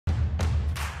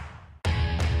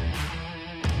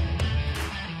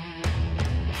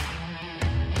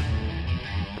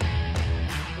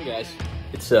Guys,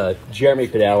 it's Jeremy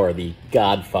Padawer, the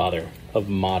godfather of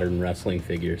modern wrestling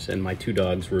figures, and my two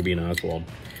dogs, Ruby and Oswald.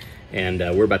 And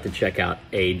we're about to check out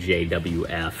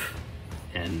AJwF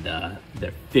and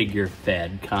their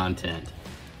figure-fed content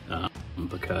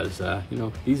because, you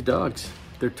know, these dogs,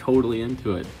 they're totally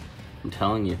into it. I'm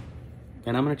telling you.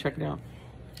 And I'm going to check it out.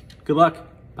 Good luck.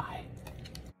 Bye.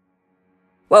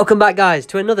 Welcome back, guys,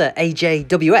 to another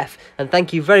AJwF, and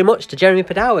thank you very much to Jeremy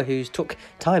Padawer, who's took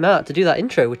time out to do that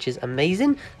intro, which is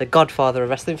amazing. The godfather of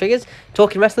wrestling figures.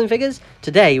 Talking wrestling figures,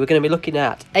 today we're going to be looking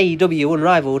at AEW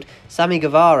Unrivaled Sammy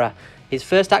Guevara, his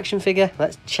first action figure.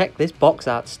 Let's check this box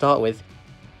out to start with.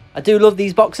 I do love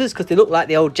these boxes because they look like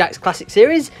the old Jakks Classic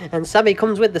series, and Sammy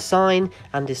comes with the sign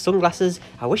and his sunglasses.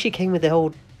 I wish he came with the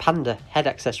old panda head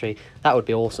accessory. That would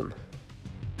be awesome.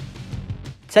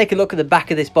 Take a look at the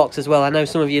back of this box as well. I know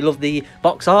some of you love the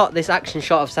box art. This action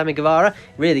shot of Sammy Guevara,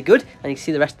 really good. And you can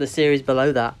see the rest of the series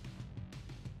below that.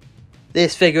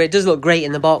 This figure, it does look great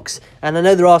in the box. And I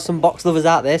know there are some box lovers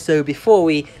out there. So before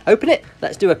we open it,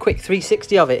 let's do a quick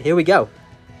 360 of it. Here we go.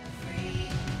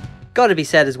 Gotta be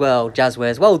said as well,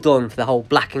 AJwF, well done for the whole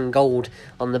black and gold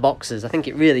on the boxes. I think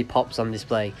it really pops on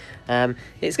display.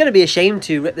 It's going to be a shame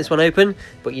to rip this one open,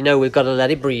 but you know we've got to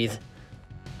let it breathe.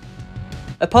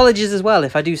 Apologies as well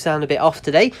if I do sound a bit off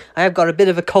today. I have got a bit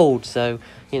of a cold, so,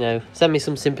 you know, send me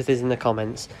some sympathies in the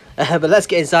comments. But let's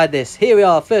get inside this. Here we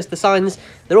are. First, the signs,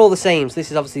 they're all the same. So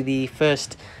this is obviously the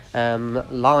first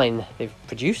line they've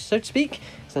produced, so to speak.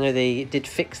 So I know they did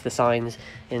fix the signs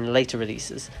in later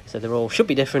releases. So they're all should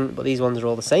be different, but these ones are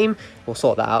all the same. We'll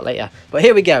sort that out later. But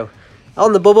here we go.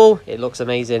 On the bubble, it looks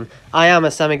amazing. I am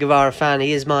a Sammy Guevara fan.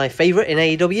 He is my favourite in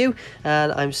AEW,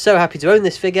 and I'm so happy to own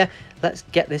this figure. Let's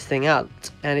get this thing out.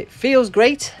 And it feels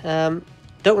great. Don't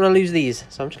want to lose these,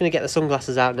 so I'm just going to get the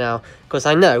sunglasses out now, because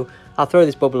I know I'll throw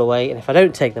this bubble away, and if I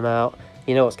don't take them out,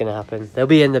 you know what's going to happen. They'll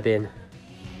be in the bin.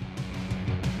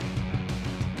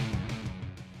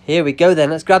 Here we go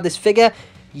then. Let's grab this figure.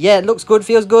 Yeah, it looks good,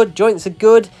 feels good, joints are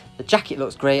good. The jacket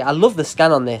looks great. I love the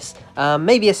scan on this.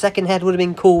 Maybe a second head would have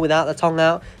been cool without the tongue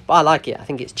out, but I like it. I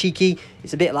think it's cheeky.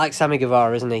 It's a bit like Sammy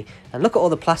Guevara, isn't he? And look at all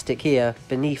the plastic here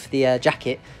beneath the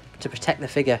jacket to protect the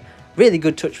figure. Really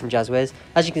good touch from AJwF.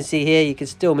 As you can see here, you can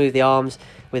still move the arms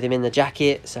with him in the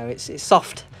jacket, so it's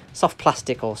soft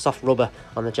plastic or soft rubber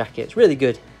on the jacket. It's really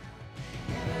good.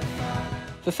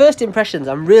 For first impressions,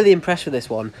 I'm really impressed with this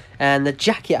one, and the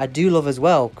jacket I do love as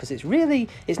well, because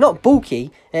it's not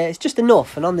bulky, it's just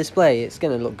enough, and on display it's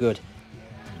going to look good.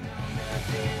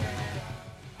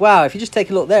 Wow, if you just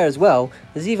take a look there as well,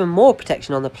 there's even more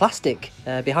protection on the plastic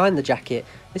behind the jacket.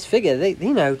 This figure,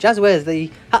 you know,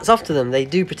 AJwF, hats off to them. They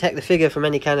do protect the figure from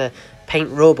any kind of paint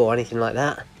rub or anything like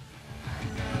that.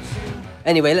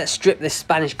 Anyway, let's strip this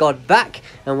Spanish god back,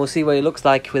 and we'll see what he looks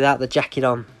like without the jacket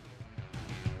on.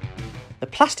 The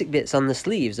plastic bits on the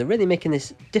sleeves are really making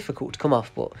this difficult to come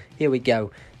off, but here we go.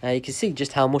 You can see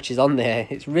just how much is on there.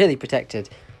 It's really protected.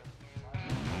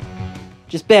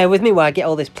 Just bear with me while I get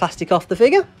all this plastic off the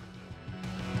figure.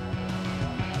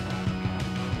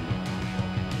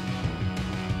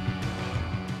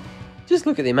 Just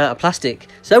look at the amount of plastic.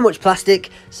 So much plastic,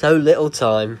 so little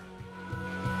time.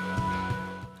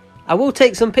 I will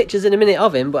take some pictures in a minute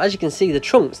of him, but as you can see, the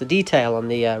trunks, the detail on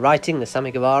the writing, the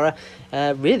Sammy Guevara,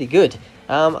 really good.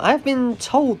 I've been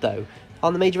told, though,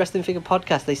 on the Major Wrestling Figure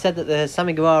podcast, they said that the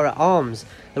Sammy Guevara arms,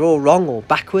 they're all wrong or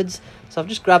backwards. So I've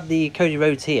just grabbed the Cody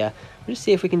Rhodes here. We'll just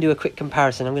see if we can do a quick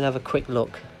comparison. I'm going to have a quick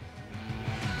look.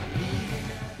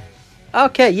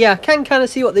 Okay, yeah, I can kind of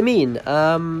see what they mean.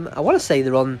 I want to say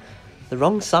they're on the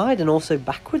wrong side and also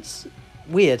backwards.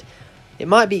 Weird. It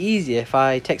might be easier if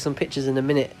I take some pictures in a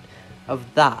minute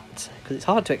of that, because it's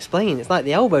hard to explain. It's like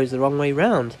the elbow's the wrong way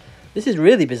round. This is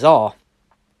really bizarre.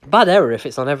 Bad error if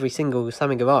it's on every single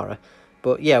Sammy Guevara.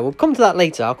 But yeah, we'll come to that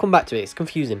later. I'll come back to it. It's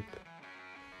confusing.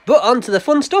 But on to the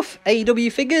fun stuff.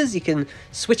 AEW figures. You can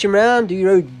switch them around, do your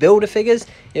own builder figures.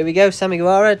 Here we go. Sammy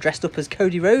Guevara dressed up as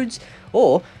Cody Rhodes.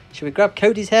 Or should we grab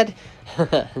Cody's head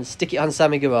and stick it on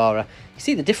Sammy Guevara? You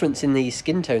see the difference in the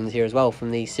skin tones here as well from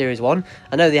the Series 1.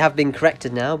 I know they have been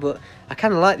corrected now, but I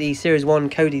kind of like the Series 1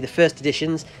 Cody, the first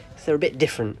editions, because they're a bit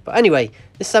different. But anyway,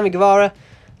 this Sammy Guevara,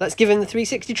 let's give him the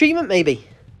 360 treatment maybe.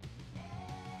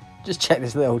 Just check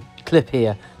this little clip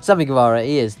here. Sammy Guevara,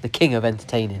 he is the king of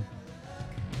entertaining.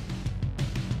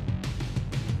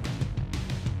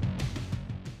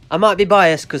 I might be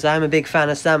biased because I'm a big fan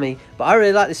of Sammy, but I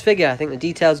really like this figure. I think the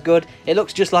detail's good. It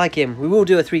looks just like him. We will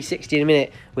do a 360 in a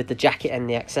minute with the jacket and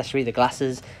the accessory, the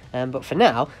glasses. But for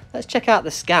now, let's check out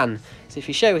the scan. So if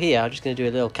you show here, I'm just going to do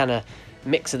a little kind of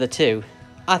mix of the two.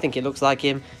 I think it looks like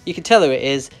him. You can tell who it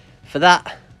is. For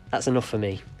that, that's enough for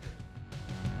me.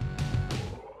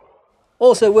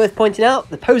 Also worth pointing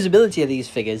out, the posability of these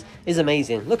figures is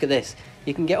amazing. Look at this.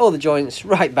 You can get all the joints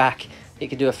right back. You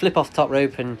can do a flip off top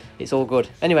rope and it's all good.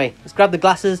 Anyway, let's grab the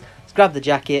glasses, let's grab the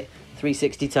jacket,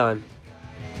 360 time.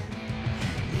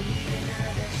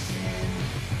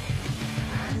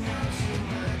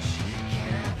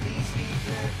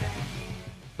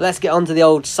 Let's get on to the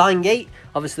old sign gate.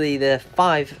 Obviously the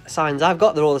 5 signs I've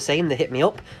got, they're all the same, they hit me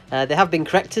up. They have been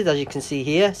corrected, as you can see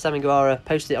here. Sammy Guevara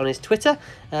posted it on his Twitter.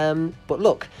 But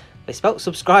look, they spelt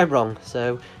subscribe wrong,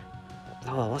 so...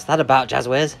 oh, what's that about,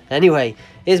 Jazzwares? Anyway,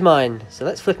 here's mine. So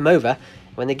let's flip them over.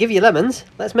 When they give you lemons,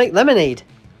 let's make lemonade.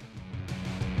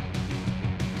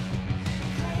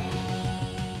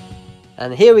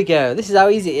 And here we go. This is how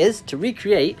easy it is to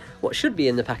recreate what should be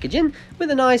in the packaging with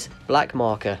a nice black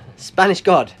marker. Spanish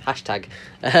God, hashtag.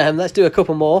 Let's do a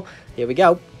couple more. Here we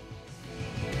go.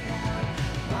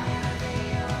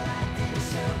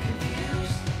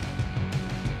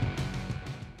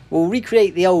 We'll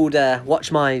recreate the old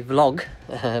watch my vlog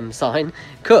sign,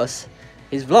 because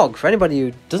his vlog, for anybody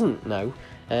who doesn't know,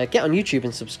 get on YouTube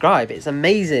and subscribe. It's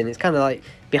amazing. It's kind of like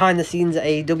behind the scenes at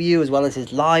AEW as well as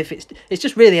his life. It's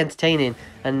just really entertaining,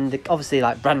 and obviously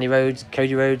like Brandy Rhodes,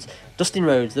 Cody Rhodes, Dustin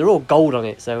Rhodes, they're all gold on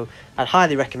it, so I'd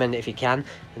highly recommend it if you can.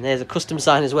 And there's a custom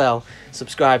sign as well.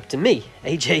 Subscribe to me,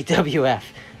 AJwF,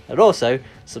 and also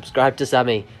subscribe to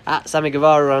Sammy at Sammy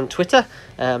Guevara on Twitter.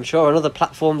 I'm sure on other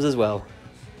platforms as well.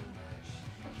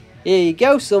 Here you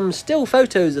go, some still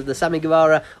photos of the Sammy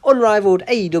Guevara Unrivaled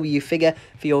AEW figure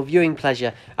for your viewing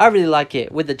pleasure. I really like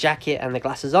it with the jacket and the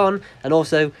glasses on, and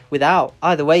also without.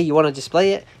 Either way you want to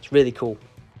display it, it's really cool.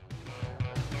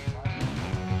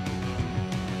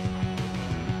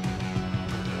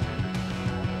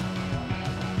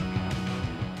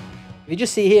 You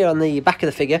just see here on the back of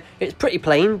the figure, it's pretty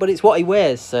plain, but it's what he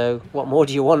wears, so what more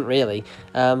do you want really?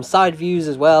 Side views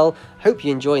as well. Hope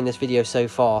you're enjoying this video so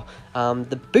far.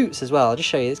 The boots as well, I'll just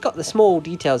show you. It's got the small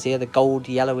details here, the gold,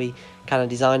 yellowy kind of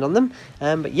design on them.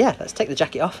 But yeah, let's take the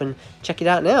jacket off and check it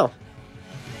out now.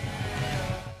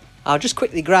 I'll just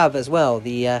quickly grab as well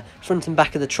the front and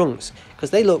back of the trunks,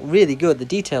 because they look really good. The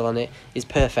detail on it is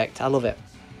perfect. I love it.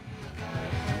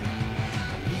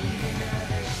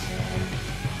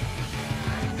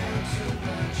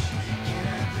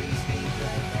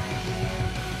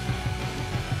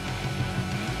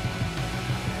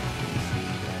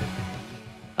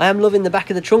 I am loving the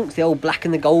back of the trunks, the old black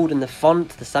and the gold and the font,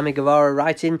 the Sammy Guevara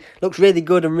writing. Looks really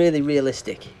good and really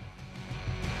realistic.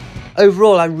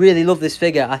 Overall, I really love this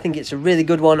figure. I think it's a really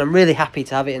good one. I'm really happy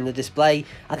to have it in the display.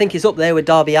 I think it's up there with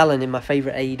Darby Allin in my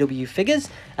favourite AEW figures.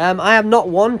 I am not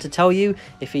one to tell you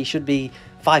if he should be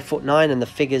 5'9" and the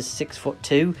figure's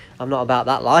 6'2". I'm not about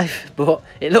that life, but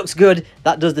it looks good.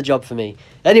 That does the job for me.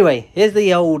 Anyway, here's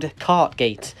the old cart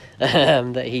gate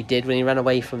that he did when he ran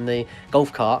away from the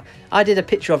golf cart. I did a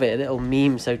picture of it, a little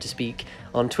meme, so to speak,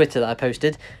 on Twitter that I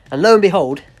posted. And lo and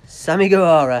behold, Sammy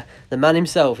Guevara, the man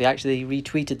himself, he actually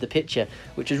retweeted the picture,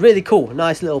 which was really cool. A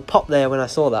nice little pop there when I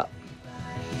saw that.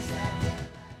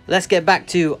 Let's get back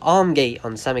to arm gate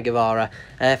on Sammy Guevara.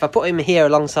 If I put him here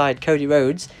alongside Cody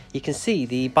Rhodes, you can see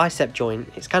the bicep joint.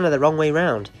 It's kind of the wrong way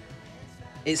round.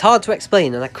 It's hard to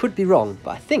explain, and I could be wrong,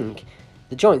 but I think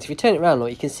the joints, if you turn it around,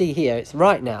 like you can see here, it's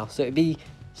right now. So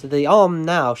the arm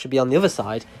now should be on the other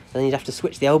side, and then you'd have to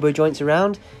switch the elbow joints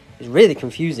around. It's really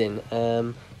confusing.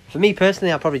 For me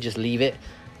personally, I'll probably just leave it.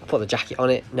 I'll put the jacket on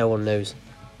it, no one knows.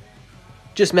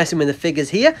 Just messing with the figures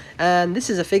here, and this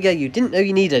is a figure you didn't know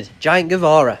you needed, Giant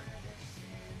Guevara.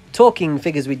 Talking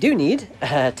figures we do need,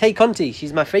 Tay Conti,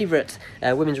 she's my favourite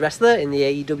women's wrestler in the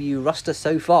AEW roster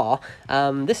so far.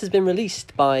 This has been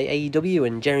released by AEW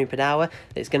and Jeremy Padawer.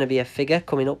 It's going to be a figure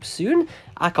coming up soon.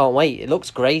 I can't wait, it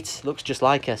looks great, it looks just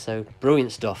like her, so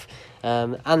brilliant stuff.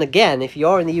 And again, if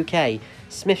you're in the UK,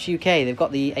 Smith's UK, they've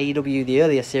got the AEW The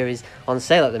Earlier series on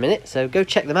sale at the minute, so go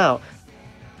check them out.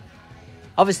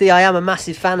 Obviously, I am a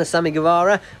massive fan of Sammy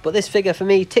Guevara, but this figure for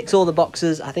me ticks all the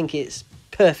boxes. I think it's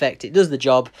perfect. It does the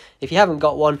job. If you haven't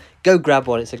got one, go grab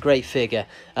one. It's a great figure.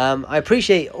 I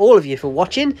appreciate all of you for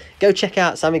watching. Go check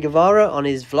out Sammy Guevara on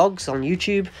his vlogs on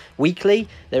YouTube weekly.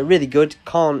 They're really good.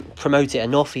 Can't promote it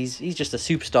enough. He's just a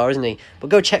superstar, isn't he? But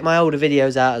go check my older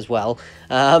videos out as well.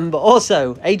 But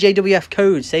also, AJwF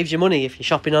code saves you money if you're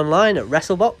shopping online at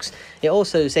Wrestle Box. It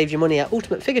also saves you money at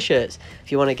Ultimate Figure Shirts.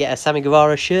 If you want to get a Sammy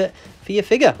Guevara shirt for your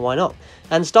figure, why not?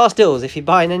 And Star Stills, if you're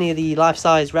buying any of the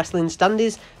life-size wrestling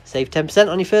standees, save 10%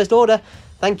 on your first order.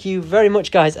 Thank you very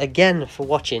much, guys, again for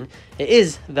watching. It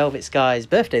is Velvet Sky's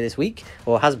birthday this week,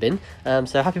 or has been,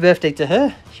 so happy birthday to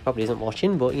her. She probably isn't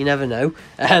watching, but you never know.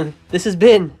 This has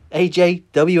been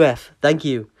AJwF. Thank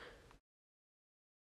you.